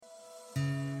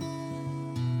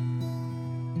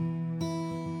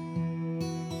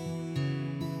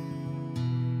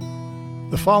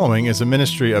The following is a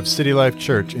ministry of City Life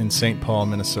Church in St. Paul,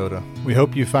 Minnesota. We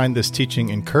hope you find this teaching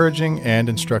encouraging and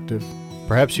instructive.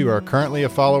 Perhaps you are currently a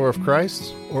follower of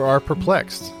Christ or are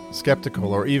perplexed,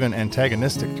 skeptical, or even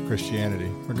antagonistic to Christianity.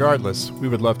 Regardless, we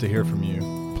would love to hear from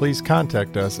you. Please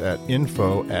contact us at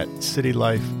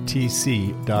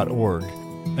info@citylifetc.org.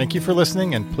 Thank you for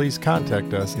listening, and please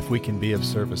contact us if we can be of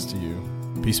service to you.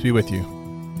 Peace be with you.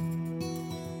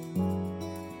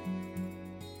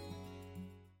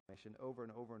 Over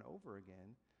and over and over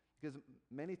again, because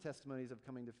many testimonies of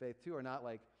coming to faith too are not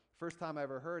like, first time I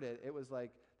ever heard it, it was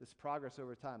like this progress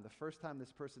over time. The first time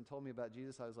this person told me about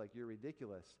Jesus, I was like, you're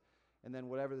ridiculous. And then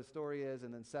whatever the story is,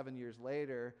 and then 7 years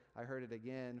later, I heard it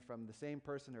again from the same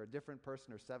person or a different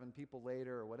person or 7 people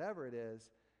later or whatever it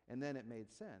is, and then it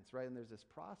made sense, right? And there's this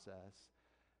process.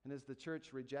 And has the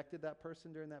church rejected that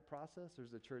person during that process, or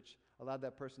has the church allowed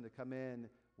that person to come in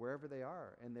wherever they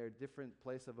are in their different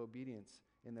place of obedience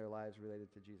in their lives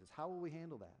related to Jesus? How will we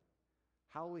handle that?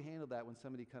 How will we handle that when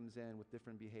somebody comes in with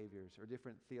different behaviors or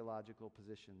different theological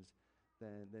positions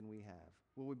than we have?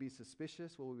 Will we be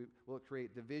suspicious? Will it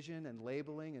create division and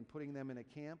labeling and putting them in a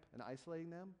camp and isolating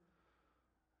them?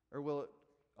 Or will it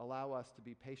allow us to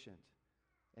be patient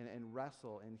and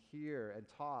wrestle and hear and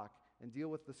talk and deal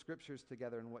with the scriptures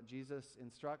together and what Jesus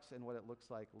instructs and what it looks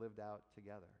like lived out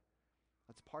together?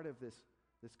 That's part of this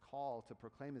call to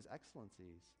proclaim his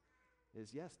excellencies.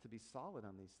 Is, yes, to be solid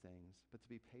on these things, but to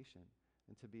be patient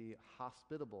and to be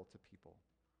hospitable to people.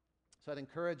 So I'd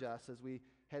encourage us as we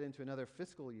head into another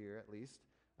fiscal year, at least,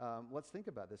 let's think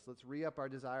about this. Let's re-up our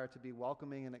desire to be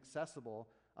welcoming and accessible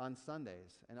on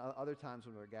Sundays and other times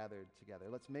when we're gathered together.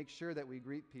 Let's make sure that we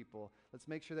greet people. Let's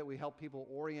make sure that we help people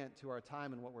orient to our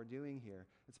time and what we're doing here.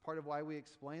 It's part of why we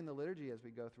explain the liturgy as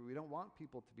we go through. We don't want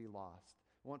people to be lost.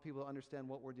 We want people to understand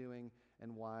what we're doing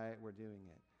and why we're doing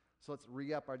it. So let's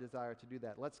re-up our desire to do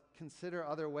that. Let's consider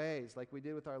other ways, like we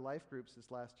did with our life groups this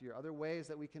last year, other ways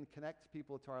that we can connect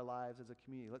people to our lives as a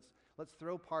community. Let's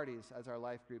throw parties as our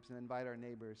life groups and invite our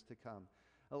neighbors to come.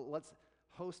 Let's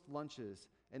host lunches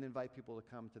and invite people to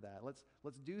come to that.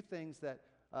 Let's do things that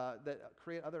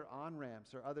create other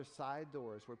on-ramps or other side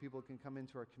doors where people can come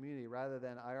into our community rather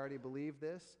than, I already believe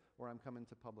this, or I'm coming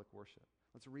to public worship.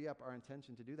 Let's re-up our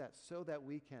intention to do that so that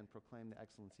we can proclaim the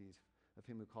excellencies of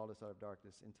him who called us out of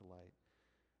darkness into light.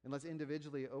 And let's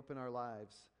individually open our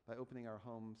lives by opening our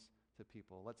homes to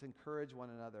people. Let's encourage one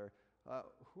another.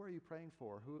 Who are you praying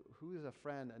for? Who is a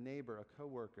friend, a neighbor, a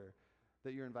coworker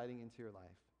that you're inviting into your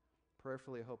life?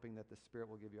 Prayerfully hoping that the Spirit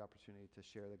will give you opportunity to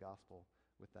share the gospel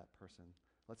with that person.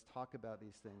 Let's talk about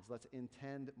these things. Let's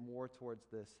intend more towards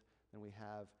this than we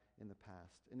have in the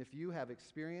past. And if you have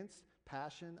experience,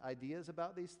 passion, ideas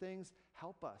about these things,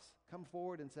 help us. Come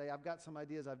forward and say, I've got some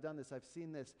ideas, I've done this, I've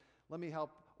seen this. Let me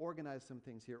help organize some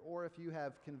things here. Or if you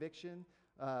have conviction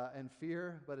and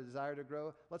fear, but a desire to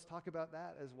grow, let's talk about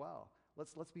that as well.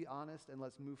 Let's be honest and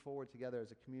let's move forward together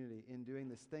as a community in doing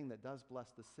this thing that does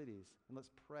bless the cities. And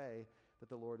let's pray that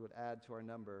the Lord would add to our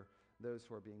number those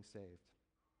who are being saved.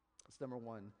 That's number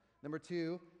one. Number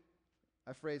two,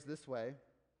 I phrase this way.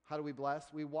 How do we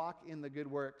bless? We walk in the good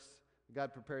works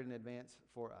God prepared in advance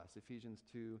for us. Ephesians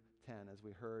 2:10, as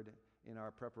we heard in our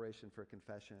preparation for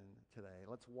confession today.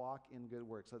 Let's walk in good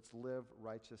works. Let's live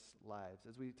righteous lives.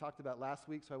 As we talked about last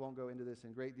week, so I won't go into this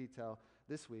in great detail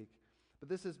this week, but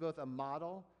this is both a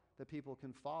model that people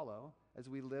can follow as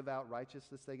we live out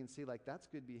righteousness. They can see, like, that's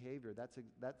good behavior.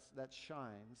 That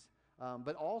shines.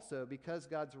 But also, because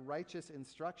God's righteous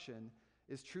instruction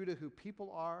is true to who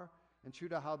people are and true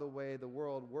to how the way the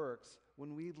world works,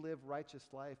 when we live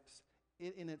righteous lives,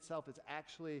 it in itself is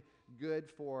actually good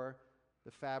for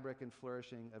the fabric and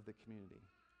flourishing of the community,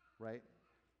 right?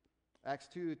 Acts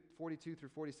 2:42 through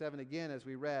 47, again, as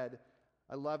we read,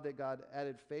 I love that God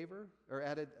added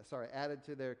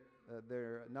to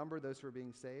their number those who were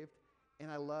being saved,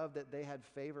 and I love that they had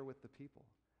favor with the people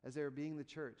as they were being the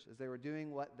church, as they were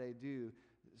doing what they do,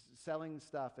 selling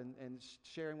stuff and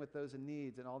sharing with those in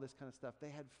needs and all this kind of stuff.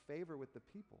 They had favor with the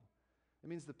people. It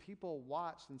means the people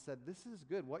watched and said, this is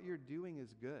good. What you're doing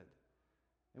is good.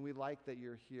 And we like that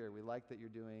you're here. We like that you're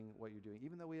doing what you're doing.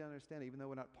 Even though we don't understand it, even though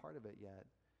we're not part of it yet,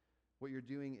 what you're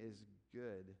doing is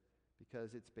good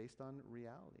because it's based on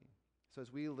reality. So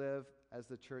as we live as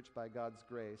the church by God's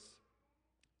grace,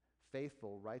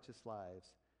 faithful, righteous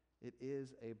lives, it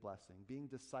is a blessing. Being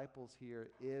disciples here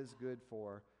is good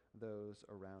for those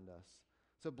around us.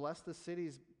 So bless the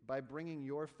cities by bringing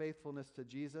your faithfulness to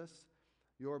Jesus,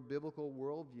 your biblical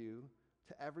worldview,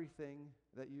 to everything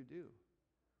that you do.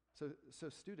 So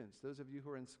students, those of you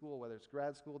who are in school, whether it's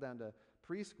grad school down to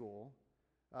preschool,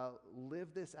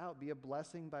 live this out. Be a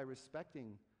blessing by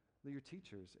respecting your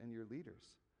teachers and your leaders,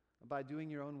 by doing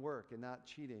your own work and not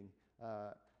cheating,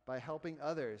 by helping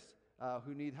others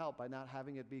who need help, by not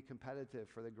having it be competitive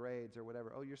for the grades or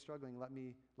whatever. Oh, you're struggling. Let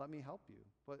me help you.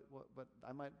 But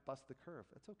I might bust the curve.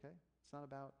 That's okay. It's not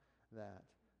about that.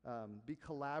 Be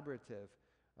collaborative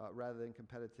rather than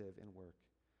competitive in work.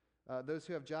 Those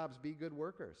who have jobs, be good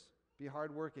workers. Be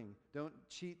hardworking. Don't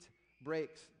cheat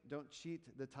breaks. Don't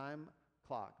cheat the time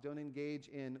clock. Don't engage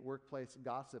in workplace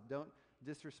gossip. Don't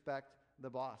disrespect the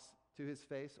boss to his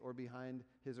face or behind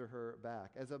his or her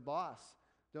back. As a boss,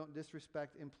 don't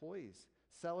disrespect employees.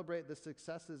 Celebrate the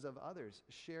successes of others.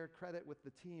 Share credit with the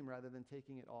team rather than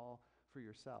taking it all for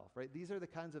yourself, right? These are the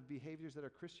kinds of behaviors that are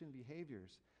Christian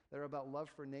behaviors, that are about love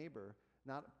for neighbor,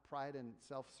 not pride and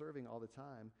self-serving all the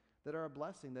time, that are a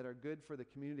blessing, that are good for the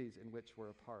communities in which we're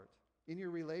a part. In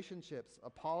your relationships,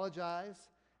 apologize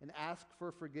and ask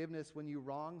for forgiveness when you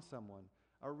wrong someone.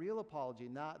 A real apology,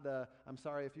 not the "I'm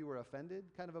sorry if you were offended"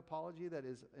 kind of apology that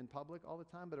is in public all the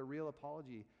time, but a real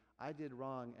apology. I did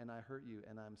wrong and I hurt you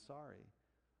and I'm sorry.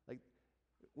 Like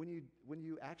when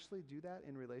you actually do that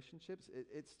in relationships,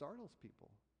 it startles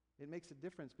people. It makes a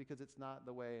difference because it's not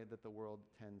the way that the world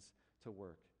tends to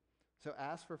work. So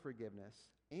ask for forgiveness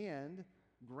and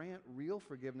grant real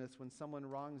forgiveness when someone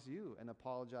wrongs you and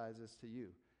apologizes to you.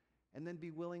 And then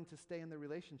be willing to stay in the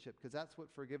relationship, because that's what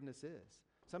forgiveness is.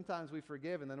 Sometimes we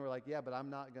forgive and then we're like, yeah, but I'm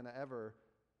not going to ever.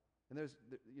 And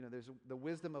there's the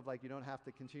wisdom of like, you don't have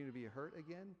to continue to be hurt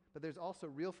again. But there's also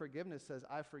real forgiveness says,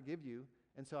 I forgive you,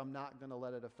 and so I'm not going to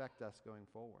let it affect us going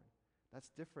forward. That's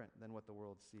different than what the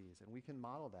world sees. And we can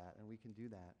model that, and we can do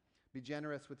that. Be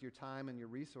generous with your time and your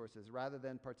resources rather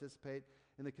than participate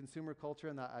in the consumer culture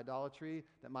and the idolatry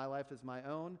that my life is my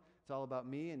own. It's all about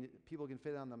me, and people can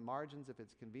fit on the margins if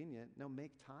it's convenient. No,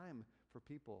 make time for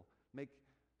people. Make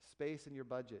space in your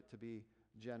budget to be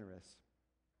generous.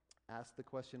 Ask the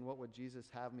question, what would Jesus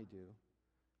have me do?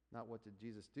 Not what did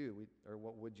Jesus do, or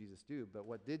what would Jesus do, but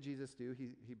what did Jesus do?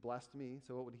 He blessed me,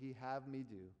 so what would he have me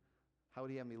do? How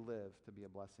would he have me live to be a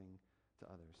blessing to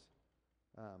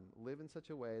others? Live in such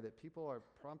a way that people are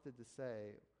prompted to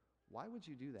say, why would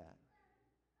you do that?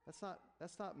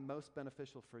 That's not most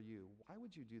beneficial for you. Why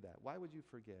would you do that? Why would you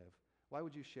forgive? Why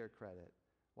would you share credit?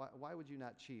 Why would you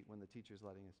not cheat when the teacher's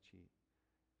letting us cheat?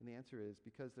 And the answer is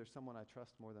because there's someone I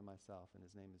trust more than myself, and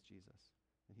his name is Jesus.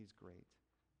 And he's great.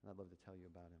 And I'd love to tell you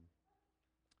about him.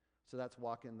 So that's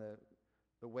walk in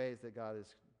the ways that God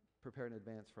has prepared in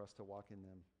advance for us to walk in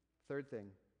them. Third thing,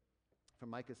 from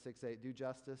Micah 6:8, do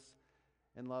justice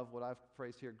and love what I've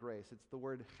phrased here, grace. It's the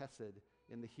word chesed.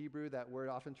 In the Hebrew, that word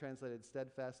often translated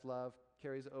steadfast love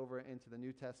carries over into the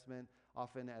New Testament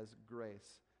often as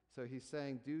grace. So he's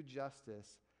saying do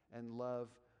justice and love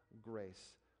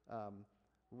grace.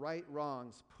 Right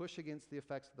wrongs, push against the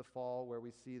effects of the fall where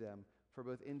we see them for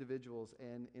both individuals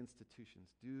and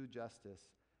institutions. Do justice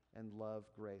and love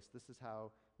grace. This is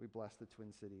how we bless the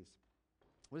Twin Cities.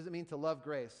 What does it mean to love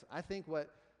grace? I think what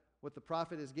the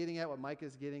prophet is getting at, what Micah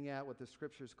is getting at, what the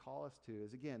scriptures call us to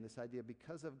is, again, this idea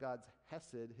because of God's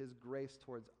hesed, his grace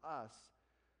towards us,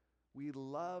 we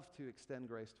love to extend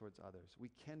grace towards others.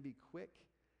 We can be quick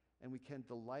and we can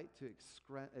delight to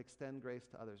extend grace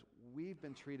to others. We've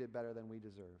been treated better than we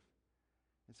deserve.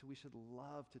 And so we should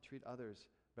love to treat others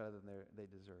better than they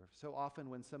deserve. So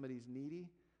often when somebody's needy,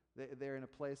 they're in a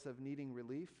place of needing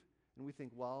relief, and we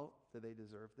think, well, do they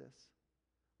deserve this?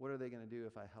 What are they going to do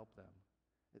if I help them?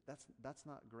 That's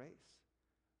not grace.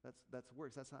 That's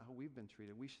works. That's not how we've been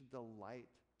treated. We should delight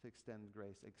to extend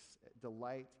grace,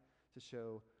 delight to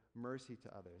show mercy to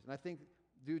others. And I think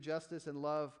do justice and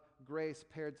love grace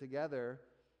paired together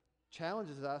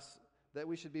challenges us that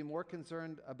we should be more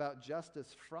concerned about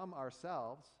justice from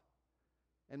ourselves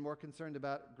and more concerned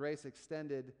about grace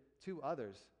extended to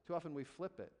others. Too often we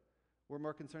flip it. We're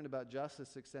more concerned about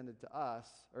justice extended to us,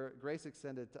 or grace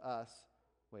extended to us.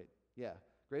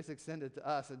 Grace extended to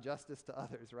us and justice to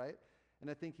others, right? And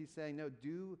I think he's saying, no,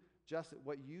 do justice.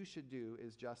 What you should do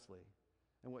is justly,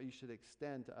 and what you should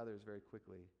extend to others very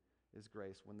quickly is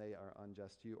grace when they are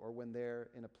unjust to you or when they're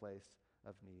in a place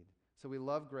of need. So we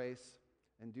love grace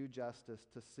and do justice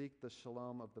to seek the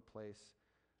shalom of the place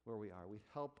where we are. We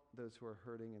help those who are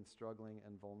hurting and struggling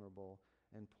and vulnerable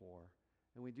and poor.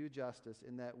 And we do justice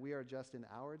in that we are just in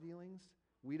our dealings.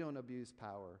 We don't abuse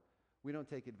power. We don't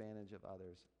take advantage of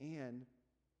others. And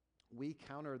we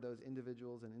counter those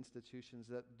individuals and institutions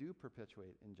that do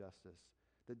perpetuate injustice,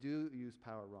 that do use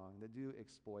power wrong, that do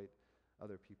exploit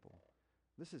other people.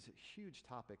 This is a huge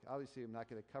topic. Obviously, I'm not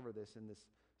going to cover this in this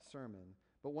sermon.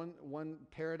 But one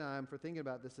paradigm for thinking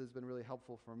about this has been really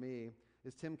helpful for me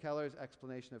is Tim Keller's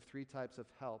explanation of 3 types of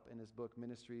help in his book,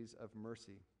 Ministries of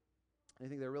Mercy. I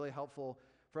think they're really helpful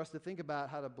for us to think about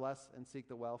how to bless and seek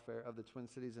the welfare of the Twin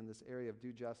Cities in this area of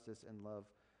do justice and love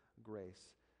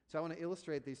grace. So I want to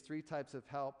illustrate these three types of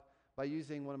help by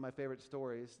using one of my favorite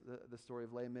stories, the story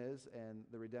of Les Mis and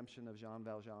the redemption of Jean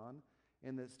Valjean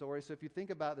in the story. So if you think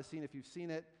about the scene, if you've seen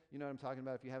it, you know what I'm talking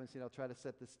about. If you haven't seen it, I'll try to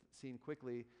set this scene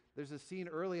quickly. There's a scene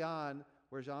early on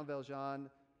where Jean Valjean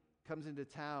comes into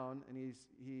town, and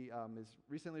he is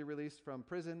recently released from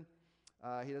prison.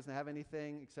 He doesn't have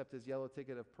anything except his yellow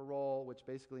ticket of parole, which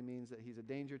basically means that he's a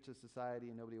danger to society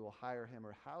and nobody will hire him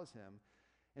or house him.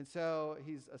 And so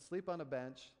he's asleep on a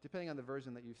bench, depending on the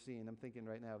version that you've seen. I'm thinking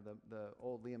right now of the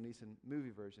old Liam Neeson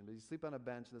movie version. But he's asleep on a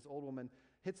bench, and this old woman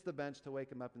hits the bench to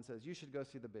wake him up and says, "You should go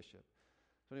see the bishop."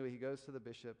 So anyway, he goes to the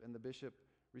bishop, and the bishop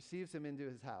receives him into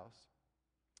his house,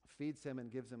 feeds him, and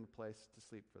gives him a place to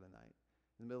sleep for the night.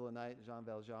 In the middle of the night, Jean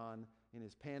Valjean, in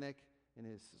his panic, in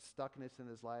his stuckness in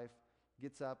his life,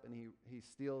 gets up and he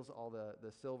steals all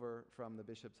the silver from the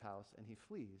bishop's house, and he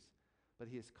flees. But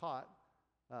he is caught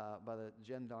by the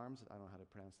gendarmes, I don't know how to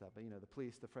pronounce that, but the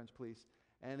police, the French police,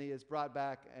 and he is brought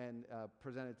back and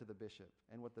presented to the bishop.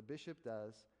 And what the bishop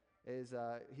does is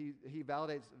he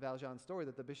validates Valjean's story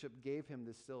that the bishop gave him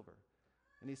this silver.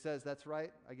 And he says, "That's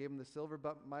right, I gave him the silver,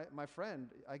 but my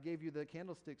friend, I gave you the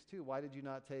candlesticks too. Why did you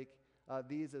not take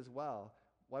these as well?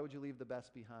 Why would you leave the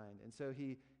best behind?" And so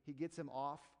he gets him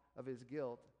off of his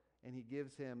guilt, and he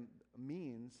gives him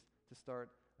means to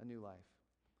start a new life.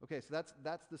 Okay, so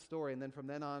that's the story, and then from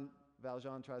then on,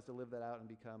 Valjean tries to live that out and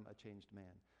become a changed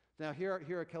man. Now, here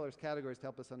are Keller's categories to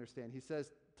help us understand. He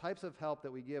says types of help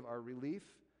that we give are relief,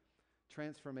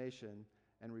 transformation,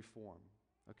 and reform.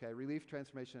 Okay, relief,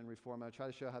 transformation, and reform. I'm going to try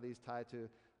to show how these tie to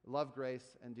love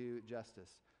grace and do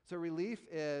justice. So relief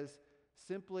is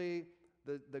simply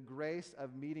the grace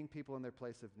of meeting people in their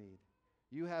place of need.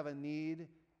 You have a need,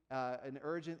 an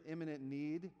urgent, imminent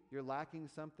need. You're lacking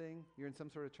something. You're in some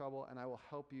sort of trouble, and I will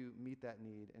help you meet that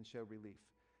need and show relief.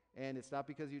 And it's not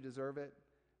because you deserve it.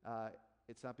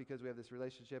 It's not because we have this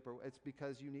relationship, or it's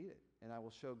because you need it. And I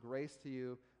will show grace to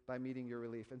you by meeting your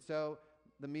relief. And so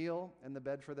the meal and the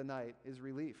bed for the night is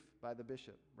relief by the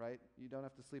bishop, right? You don't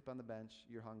have to sleep on the bench.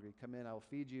 You're hungry. Come in, I will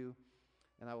feed you,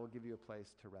 and I will give you a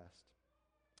place to rest.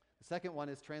 The second one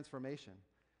is transformation.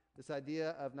 This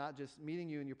idea of not just meeting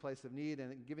you in your place of need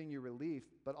and giving you relief,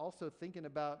 but also thinking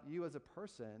about you as a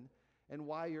person and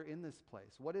why you're in this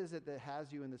place. What is it that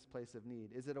has you in this place of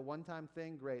need? Is it a one-time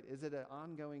thing? Great. Is it an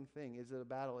ongoing thing? Is it a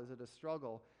battle? Is it a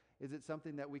struggle? Is it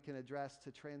something that we can address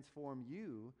to transform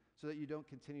you so that you don't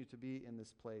continue to be in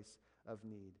this place of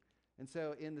need? And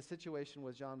so in the situation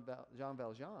with Jean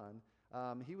Valjean,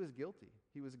 he was guilty.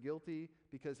 He was guilty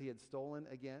because he had stolen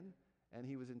again, and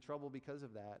he was in trouble because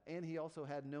of that. And he also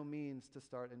had no means to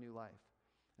start a new life.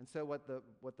 And so what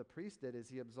the priest did is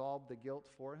he absolved the guilt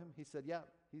for him. He said, yeah,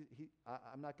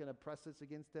 I'm not going to press this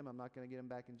against him. I'm not going to get him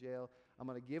back in jail. I'm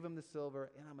going to give him the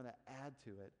silver, and I'm going to add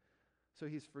to it. So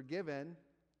he's forgiven,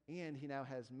 and he now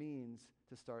has means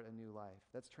to start a new life.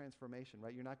 That's transformation,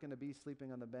 right? You're not going to be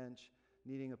sleeping on the bench,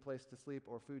 needing a place to sleep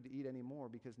or food to eat anymore,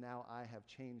 because now I have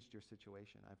changed your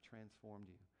situation. I've transformed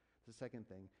you. The second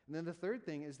thing. And then the third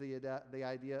thing is the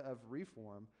idea of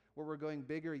reform, where we're going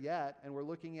bigger yet, and we're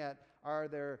looking at, are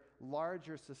there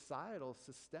larger societal,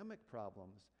 systemic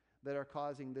problems that are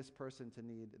causing this person to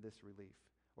need this relief,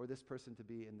 or this person to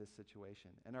be in this situation?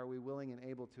 And are we willing and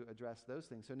able to address those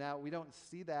things? So now we don't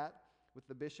see that with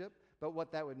the bishop, but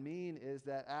what that would mean is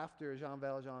that after Jean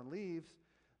Valjean leaves,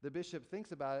 the bishop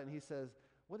thinks about it, and he says,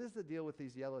 what is the deal with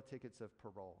these yellow tickets of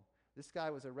parole? This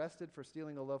guy was arrested for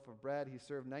stealing a loaf of bread. He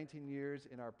served 19 years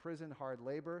in our prison, hard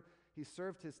labor. He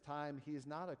served his time. He is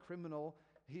not a criminal.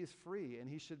 He is free, and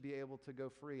he should be able to go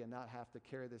free and not have to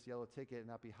carry this yellow ticket and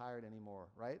not be hired anymore,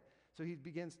 right? So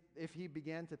if he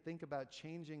began to think about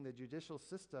changing the judicial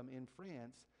system in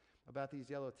France about these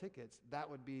yellow tickets, that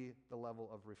would be the level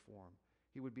of reform.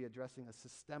 He would be addressing a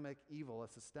systemic evil, a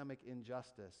systemic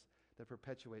injustice that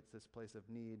perpetuates this place of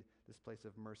need, this place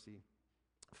of mercy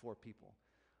for people.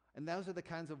 And those are the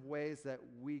kinds of ways that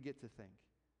we get to think.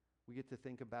 We get to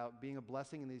think about being a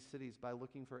blessing in these cities by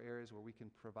looking for areas where we can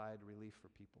provide relief for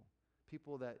people.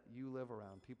 People that you live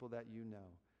around, people that you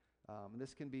know.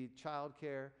 This can be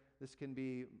childcare, this can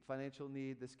be financial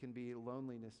need, this can be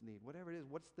loneliness need. Whatever it is,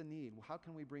 what's the need? How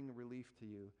can we bring relief to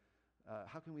you?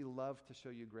 How can we love to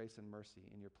show you grace and mercy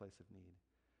in your place of need?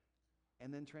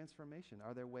 And then transformation.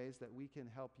 Are there ways that we can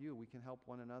help you, we can help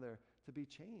one another to be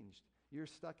changed? You're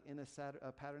stuck in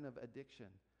a pattern of addiction.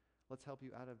 Let's help you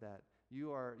out of that.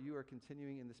 You are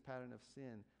continuing in this pattern of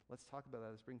sin. Let's talk about that.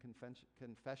 Let's bring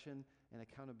confession and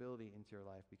accountability into your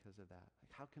life because of that?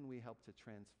 Like, how can we help to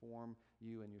transform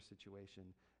you and your situation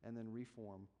and then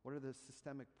reform? What are the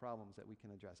systemic problems that we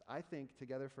can address? I think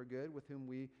Together for Good, with whom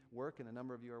we work, and a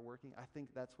number of you are working, I think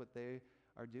that's what they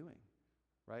are doing,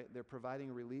 right? They're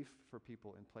providing relief for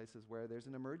people in places where there's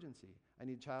an emergency. I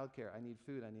need childcare, I need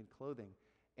food, I need clothing.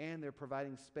 And they're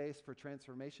providing space for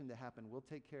transformation to happen. We'll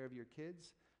take care of your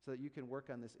kids so that you can work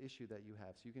on this issue that you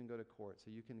have, so you can go to court,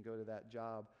 so you can go to that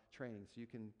job training, so you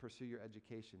can pursue your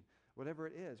education. Whatever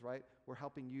it is, right? We're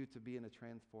helping you to be in a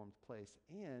transformed place.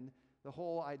 And the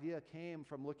whole idea came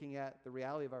from looking at the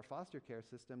reality of our foster care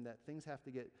system, that things have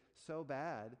to get so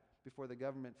bad before the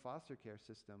government foster care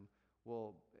system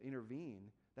will intervene.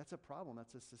 That's a problem.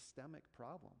 That's a systemic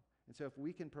problem. And so if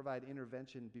we can provide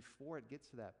intervention before it gets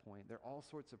to that point, there are all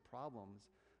sorts of problems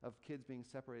of kids being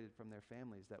separated from their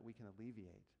families that we can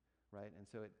alleviate, right? And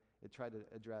so it tried to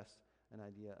address an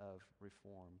idea of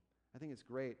reform. I think it's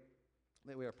great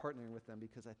that we are partnering with them,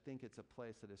 because I think it's a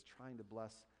place that is trying to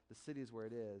bless the cities where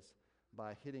it is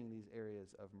by hitting these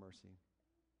areas of mercy.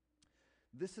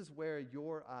 This is where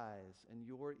your eyes and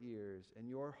your ears and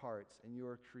your hearts and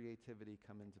your creativity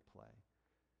come into play.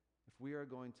 If we are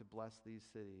going to bless these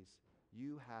cities,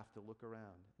 you have to look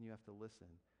around, and you have to listen,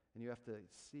 and you have to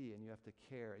see, and you have to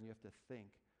care, and you have to think,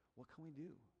 what can we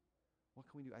do? What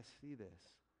can we do? I see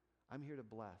this. I'm here to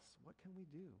bless. What can we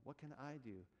do? What can I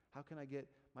do? How can I get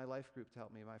my life group to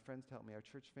help me, my friends to help me, our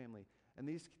church family? And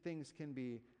these things can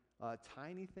be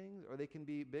tiny things, or they can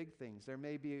be big things. There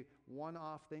may be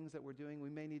one-off things that we're doing. We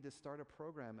may need to start a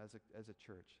program as a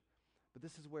church. But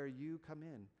this is where you come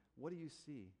in. What do you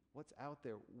see? What's out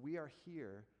there? We are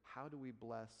here. How do we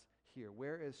bless here?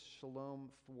 Where is Shalom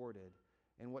thwarted?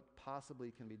 And what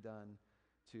possibly can be done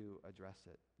to address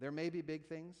it? There may be big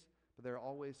things, but there are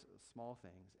always small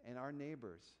things. And our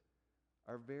neighbors,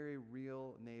 our very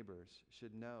real neighbors,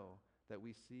 should know that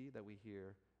we see, that we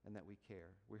hear, and that we care.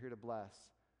 We're here to bless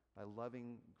by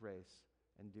loving grace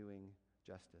and doing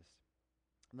justice.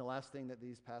 And the last thing that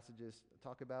these passages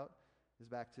talk about is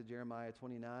back to Jeremiah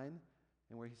 29,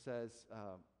 and where he says,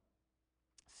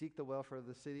 seek the welfare of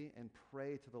the city and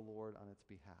pray to the Lord on its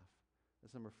behalf.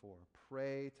 That's number 4.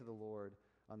 Pray to the Lord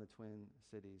on the Twin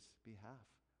Cities' behalf.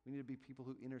 We need to be people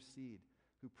who intercede,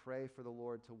 who pray for the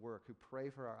Lord to work, who pray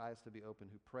for our eyes to be open,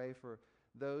 who pray for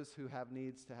those who have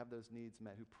needs to have those needs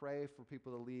met, who pray for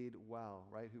people to lead well,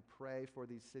 right? Who pray for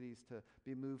these cities to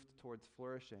be moved towards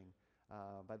flourishing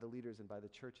by the leaders and by the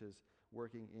churches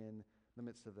working in the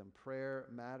midst of them. Prayer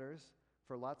matters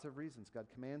for lots of reasons. God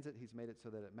commands it. He's made it so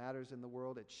that it matters in the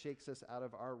world. It shakes us out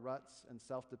of our ruts and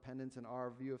self-dependence and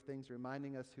our view of things,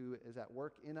 reminding us who is at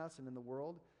work in us and in the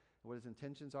world, what his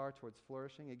intentions are towards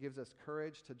flourishing. It gives us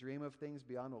courage to dream of things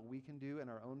beyond what we can do in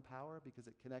our own power, because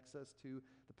it connects us to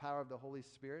the power of the Holy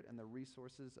Spirit and the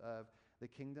resources of the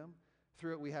kingdom.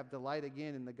 Through it, we have delight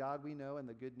again in the God we know and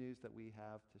the good news that we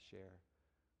have to share.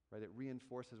 Right? It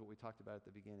reinforces what we talked about at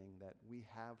the beginning, that we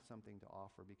have something to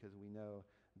offer because we know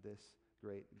this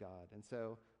great God. And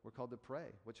so we're called to pray.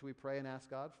 What should we pray and ask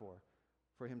God for?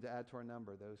 For him to add to our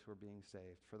number those who are being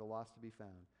saved, for the lost to be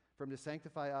found, for him to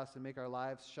sanctify us and make our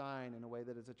lives shine in a way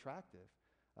that is attractive,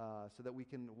 so that we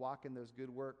can walk in those good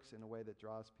works in a way that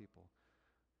draws people.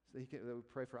 So that we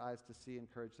pray for eyes to see and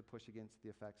courage to push against the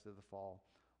effects of the fall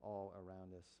all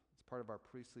around us. It's part of our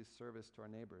priestly service to our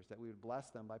neighbors, that we would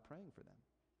bless them by praying for them.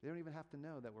 They don't even have to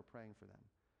know that we're praying for them.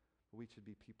 But we should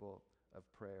be people of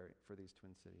prayer for these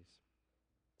twin cities.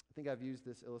 I think I've used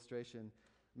this illustration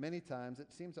many times.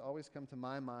 It seems to always come to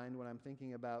my mind when I'm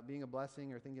thinking about being a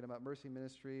blessing or thinking about mercy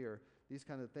ministry or these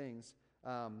kind of things.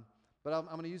 But I'm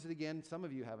going to use it again. Some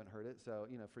of you haven't heard it, so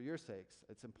for your sakes,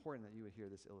 it's important that you would hear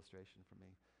this illustration from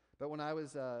me. But when I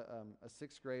was a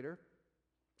 6th grader,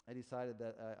 I decided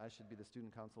that I should be the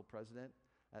student council president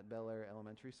at Bel Air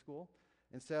Elementary School.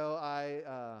 And so I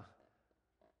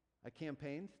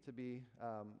campaigned to be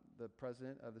the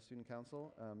president of the student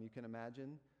council. You can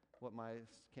imagine what my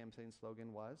campaign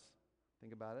slogan was.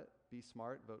 Think about it. Be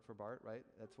smart, vote for Bart, right?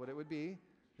 That's what it would be.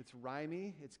 It's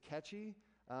rhymey, it's catchy.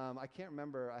 I can't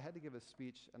remember. I had to give a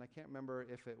speech, and I can't remember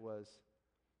if it was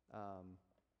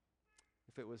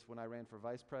when I ran for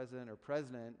vice president or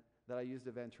president that I used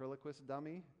a ventriloquist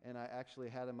dummy, and I actually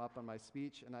had him up on my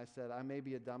speech, and I said, I may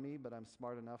be a dummy, but I'm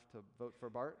smart enough to vote for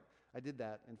Bart. I did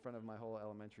that in front of my whole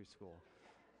elementary school.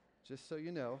 Just so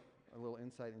you know, a little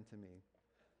insight into me.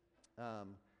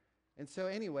 And so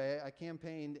anyway, I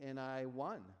campaigned, and I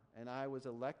won, and I was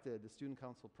elected the student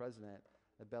council president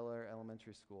at Bel Air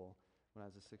Elementary School when I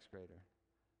was a 6th grader.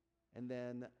 And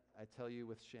then, I tell you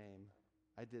with shame,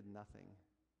 I did nothing.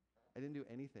 I didn't do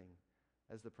anything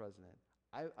as the president.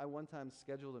 I one time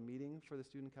scheduled a meeting for the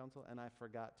student council, and I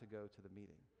forgot to go to the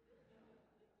meeting.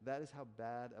 That is how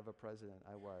bad of a president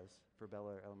I was for Bel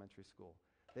Air Elementary School.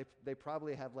 They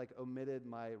probably have omitted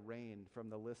my reign from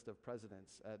the list of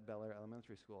presidents at Bel Air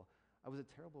Elementary School. I was a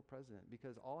terrible president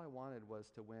because all I wanted was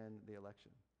to win the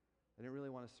election. I didn't really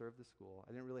want to serve the school.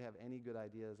 I didn't really have any good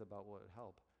ideas about what would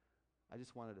help. I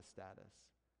just wanted a status,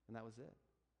 and that was it.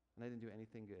 And I didn't do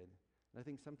anything good. And I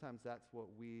think sometimes that's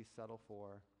what we settle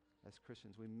for as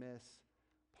Christians. We miss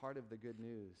part of the good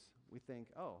news. We think,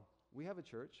 oh, we have a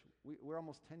church. We're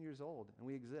almost 10 years old, and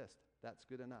we exist. That's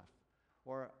good enough.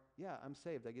 Or, yeah, I'm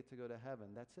saved. I get to go to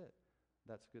heaven. That's it.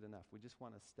 That's good enough. We just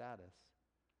want a status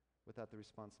without the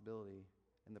responsibility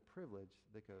and the privilege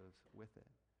that goes with it.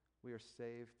 We are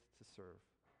saved to serve.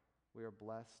 We are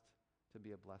blessed to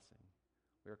be a blessing.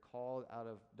 We are called out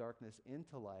of darkness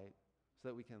into light so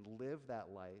that we can live that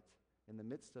light in the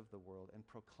midst of the world and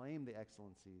proclaim the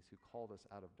excellencies who called us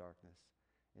out of darkness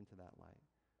into that light.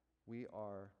 We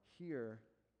are here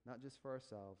not just for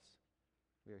ourselves.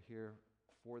 We are here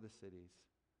for the cities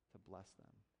to bless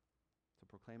them, to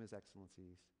proclaim his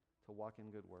excellencies, to walk in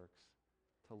good works,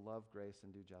 to love grace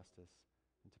and do justice,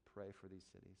 and to pray for these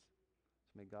cities.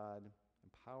 So may God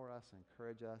empower us,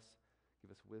 encourage us,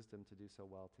 give us wisdom to do so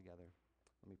well together.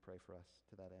 Let me pray for us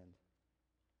to that end.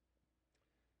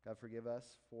 God, forgive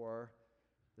us for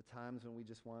the times when we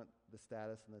just want the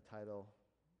status and the title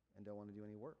and don't want to do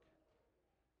any work.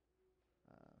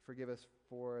 Forgive us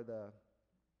for the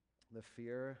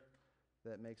fear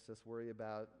that makes us worry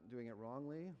about doing it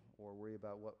wrongly or worry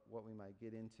about what we might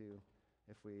get into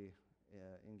if we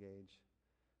engage.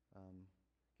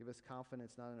 Give us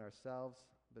confidence not in ourselves,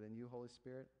 but in you, Holy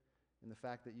Spirit, in the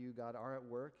fact that you, God, are at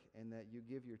work and that you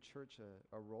give your church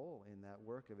a role in that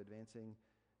work of advancing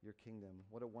your kingdom.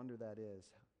 What a wonder that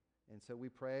is. And so we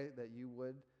pray that you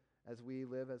would, as we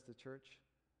live as the church,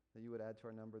 that you would add to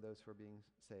our number those who are being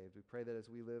saved. We pray that as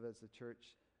we live as the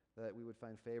church, that we would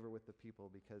find favor with the people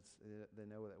because they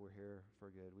know that we're here for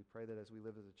good. We pray that as we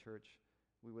live as a church,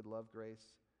 we would love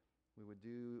grace, we would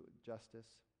do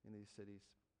justice in these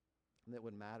cities, and that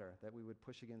would matter, that we would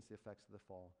push against the effects of the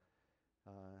fall,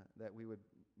 that we would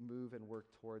move and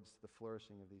work towards the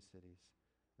flourishing of these cities,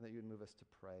 and that you would move us to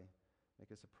pray.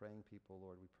 Make us a praying people,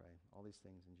 Lord, we pray. All these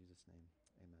things in Jesus' name,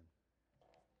 amen.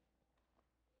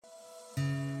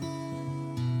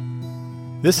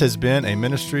 This has been a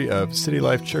ministry of City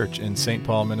Life Church in St.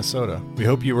 Paul, Minnesota. We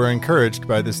hope you were encouraged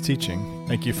by this teaching.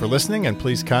 Thank you for listening, and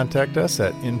please contact us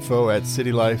at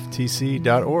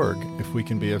info@citylifetc.org if we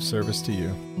can be of service to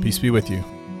you. Peace be with you.